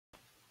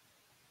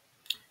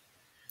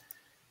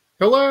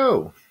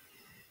Hello.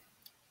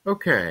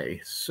 Okay,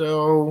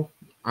 so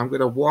I'm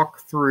going to walk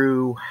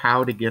through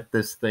how to get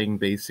this thing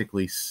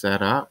basically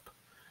set up.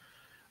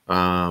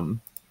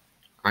 Um,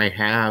 I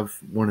have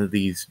one of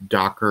these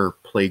Docker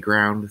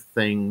playground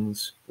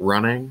things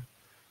running.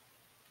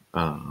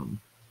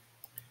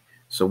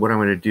 So what I'm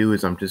going to do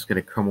is I'm just going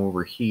to come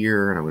over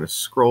here and I'm going to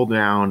scroll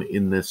down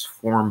in this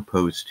form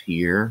post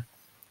here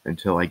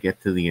until I get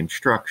to the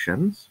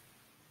instructions.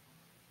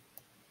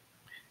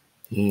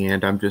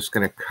 And I'm just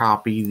going to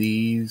copy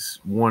these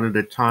one at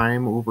a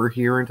time over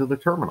here into the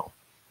terminal.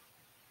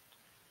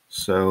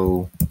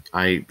 So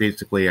I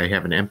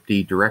have an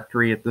empty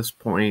directory at this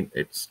point.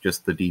 It's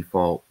just the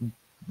default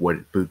what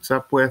it boots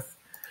up with.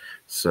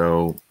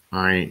 So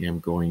I am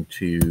going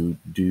to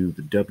do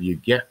the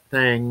wget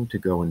thing to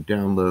go and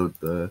download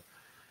the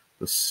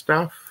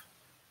stuff.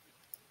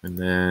 And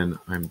then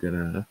I'm going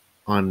to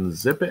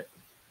unzip it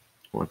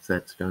once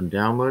that's done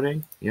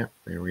downloading. Yep,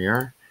 there we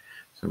are.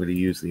 So I'm going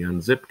to use the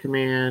unzip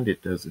command.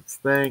 It does its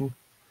thing.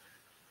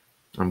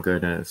 I'm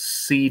going to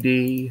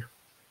cd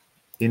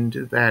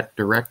into that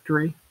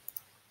directory.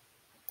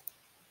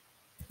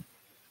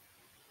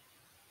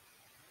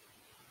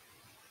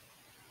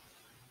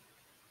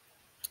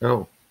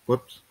 Oh,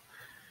 whoops.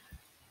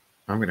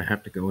 I'm going to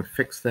have to go and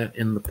fix that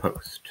in the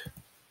post.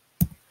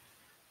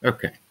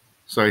 Okay,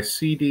 so I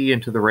cd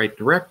into the right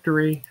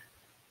directory,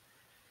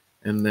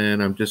 and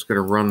then I'm just going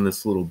to run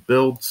this little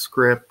build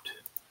script,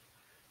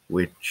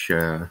 which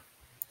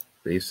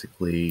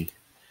basically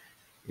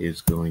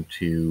is going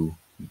to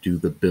do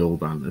the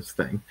build on this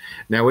thing.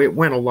 Now, it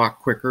went a lot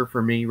quicker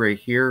for me right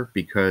here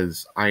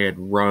because I had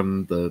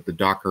run the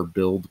Docker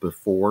build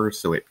before,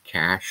 so it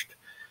cached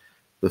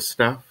the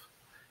stuff.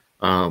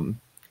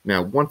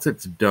 Now, once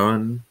it's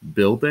done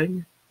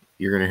building,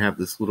 you're going to have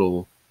this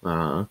little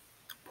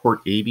port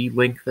 80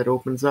 link that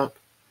opens up.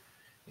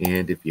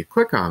 And if you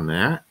click on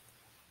that,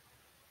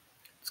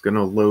 it's going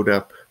to load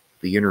up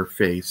the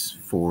interface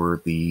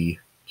for the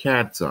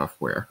CAD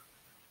software.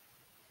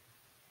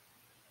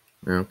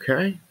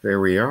 Okay, there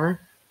we are.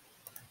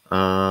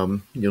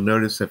 You'll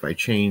notice if I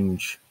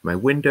change my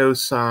window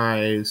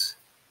size,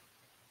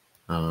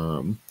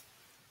 the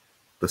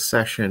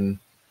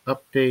session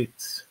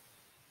updates.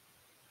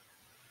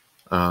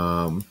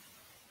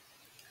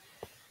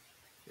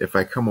 If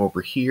I come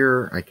over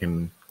here, I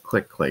can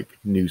click like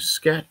new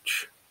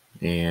sketch,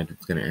 and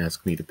it's going to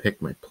ask me to pick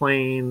my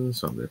plane.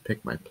 So I'm going to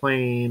pick my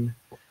plane,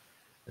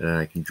 and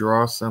I can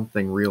draw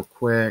something real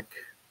quick.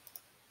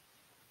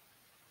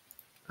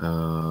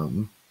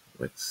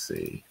 Let's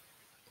see.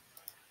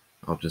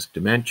 I'll just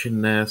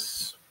dimension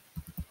this.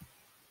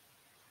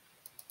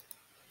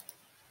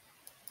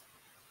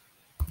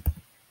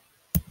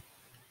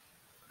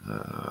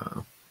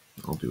 I'll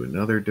do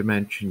another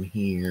dimension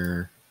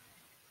here.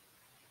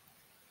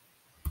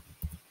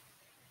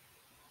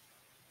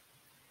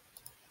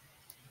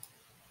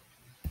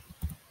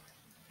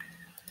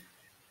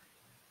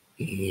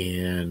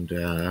 And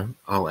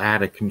I'll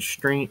add a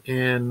constraint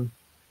in.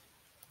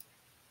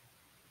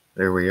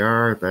 There we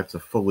are. That's a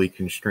fully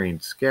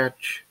constrained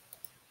sketch.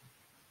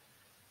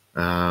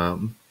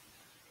 Now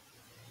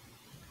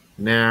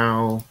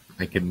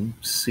I can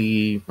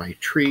see my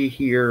tree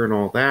here and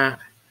all that.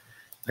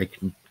 I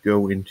can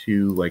go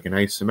into like an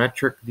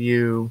isometric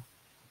view.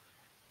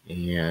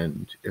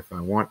 And if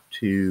I want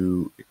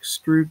to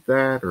extrude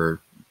that or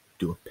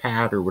do a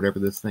pad or whatever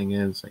this thing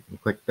is, I can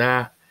click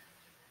that.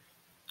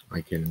 I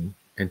can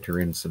enter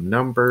in some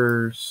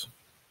numbers.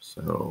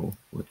 So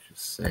let's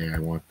just say I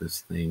want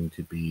this thing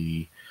to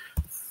be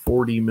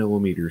 40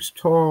 millimeters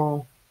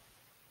tall.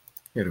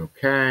 Hit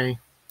OK.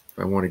 If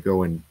I want to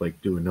go and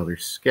like do another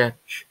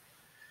sketch,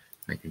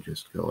 I can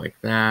just go like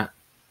that.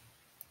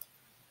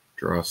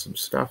 Draw some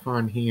stuff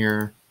on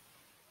here.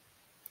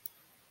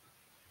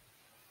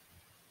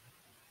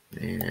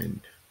 And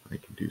I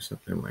can do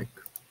something like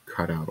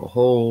cut out a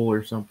hole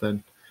or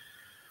something.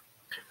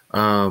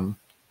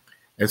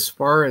 As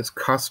far as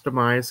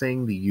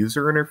customizing the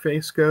user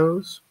interface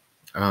goes,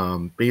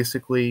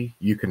 basically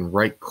you can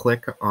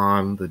right-click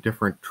on the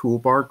different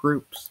toolbar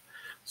groups.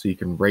 So you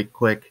can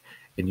right-click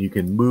and you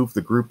can move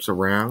the groups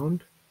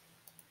around.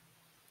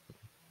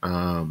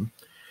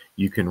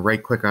 You can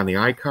right-click on the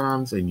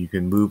icons and you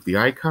can move the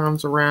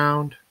icons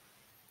around.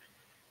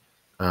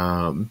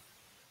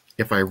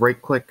 If I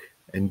right-click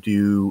and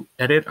do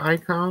edit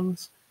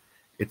icons,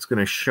 it's going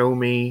to show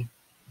me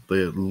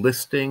the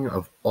listing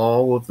of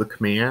all of the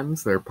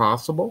commands that are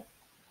possible.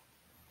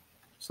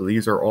 So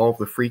these are all of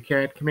the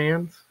FreeCAD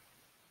commands.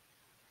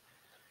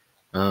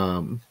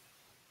 And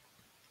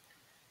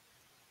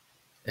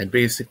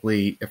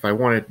basically, if I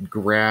want to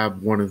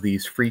grab one of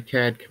these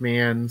FreeCAD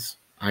commands,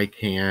 I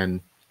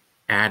can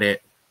add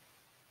it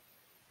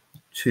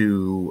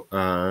to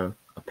a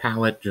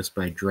palette just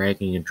by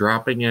dragging and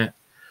dropping it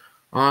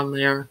on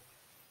there.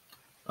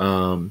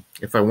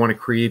 If I want to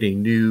create a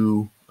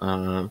new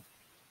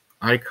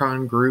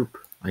icon group,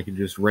 I can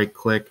just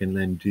right-click and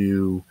then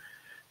do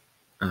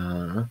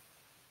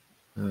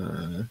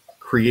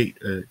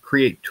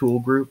create tool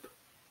group,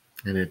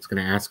 and it's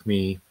going to ask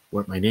me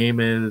what my name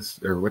is,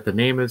 or what the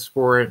name is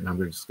for it, and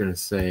I'm just going to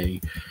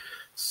say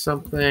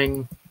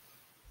something.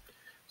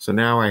 So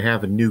now I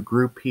have a new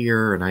group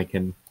here, and I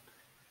can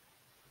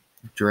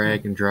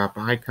drag and drop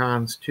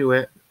icons to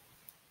it.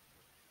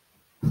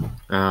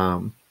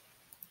 And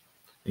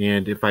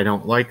if I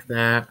don't like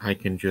that, I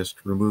can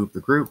just remove the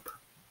group.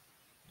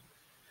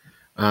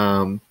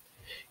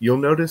 You'll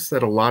notice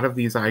that a lot of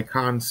these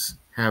icons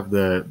have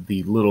the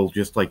little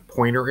just like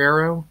pointer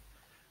arrow.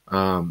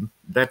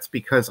 That's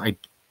because I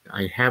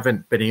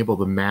haven't been able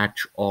to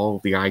match all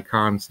the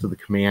icons to the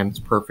commands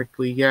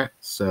perfectly yet.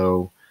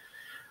 So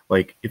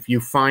like if you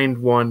find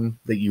one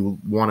that you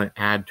want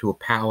to add to a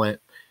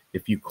palette,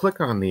 if you click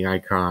on the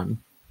icon,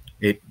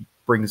 it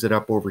brings it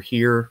up over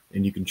here,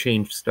 and you can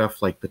change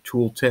stuff like the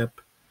tooltip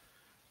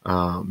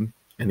and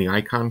the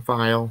icon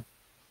file.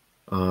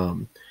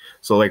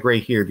 So like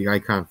right here, the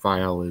icon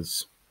file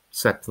is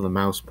set to the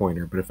mouse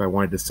pointer, but if I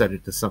wanted to set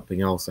it to something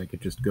else, I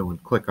could just go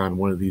and click on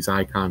one of these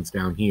icons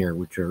down here,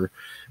 which are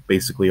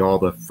basically all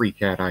the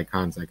FreeCAD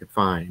icons I could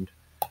find.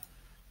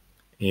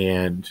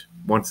 And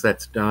once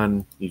that's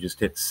done, you just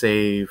hit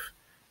save,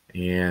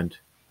 and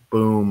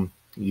boom,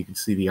 you can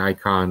see the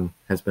icon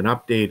has been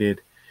updated.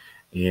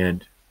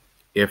 And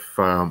if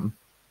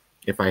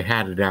I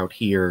had it out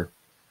here,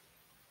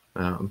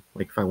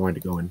 like if I wanted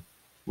to go and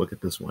look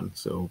at this one,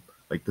 so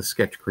like the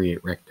sketch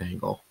create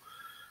rectangle.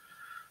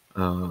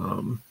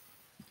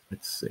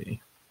 Let's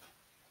see.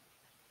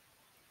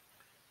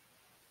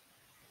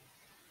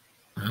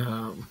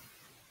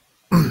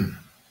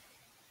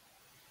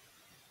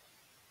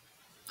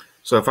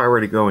 So if I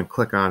were to go and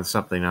click on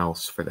something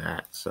else for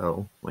that,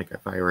 so like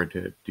if I were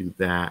to do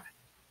that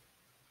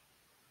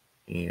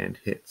and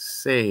hit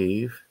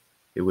save,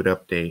 it would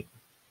update.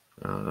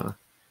 I'm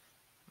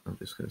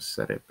just going to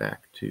set it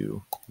back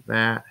to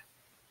that.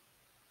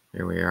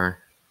 There we are.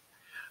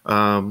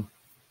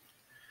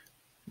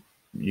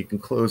 You can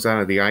close out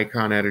of the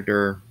icon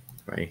editor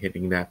by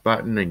hitting that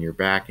button, and you're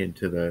back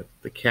into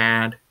the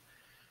CAD.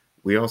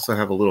 We also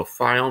have a little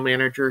file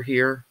manager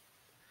here.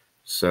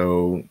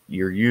 So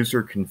your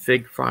user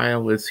config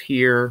file is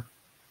here.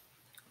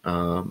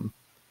 The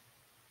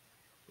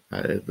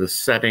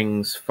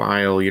settings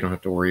file, you don't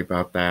have to worry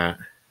about that.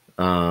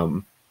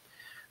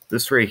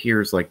 This right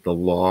here is like the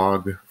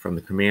log from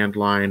the command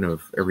line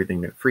of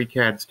everything that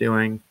FreeCAD's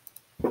doing.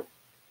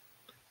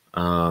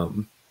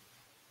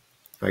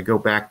 If I go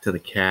back to the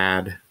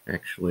CAD,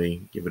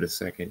 actually give it a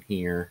second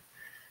here.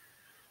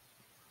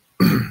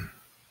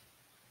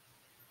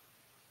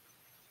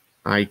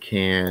 I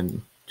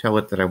can tell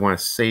it that I want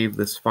to save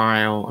this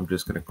file. I'm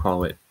just going to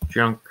call it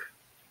junk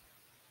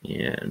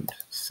and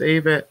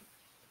save it.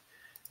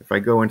 If I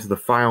go into the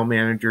file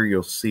manager,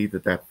 you'll see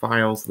that that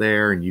file's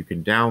there, and you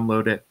can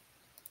download it.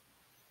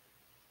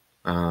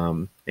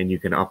 And you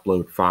can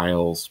upload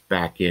files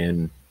back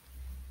in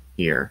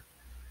here.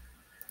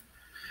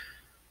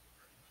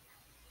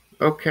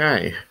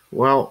 Okay,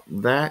 well,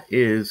 that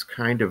is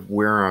kind of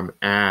where I'm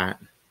at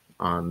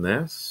on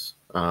this.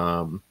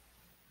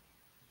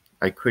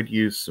 I could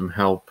use some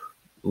help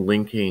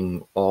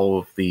linking all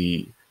of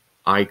the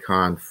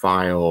icon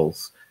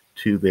files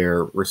to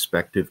their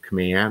respective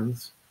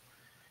commands.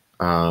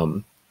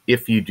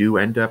 If you do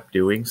end up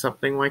doing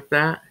something like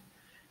that,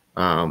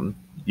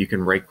 you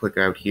can right-click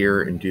out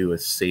here and do a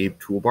Save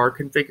Toolbar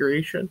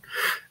configuration.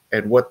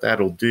 And what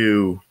that'll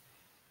do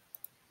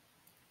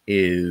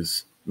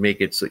is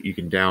make it so that you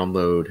can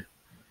download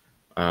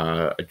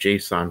a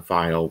JSON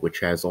file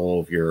which has all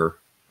of your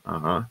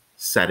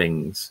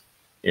settings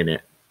in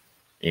it.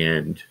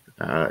 And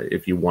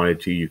if you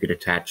wanted to, you could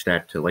attach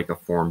that to like a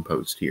forum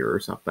post here or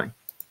something.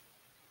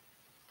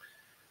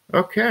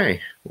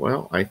 Okay,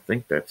 well, I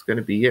think that's going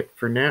to be it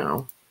for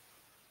now.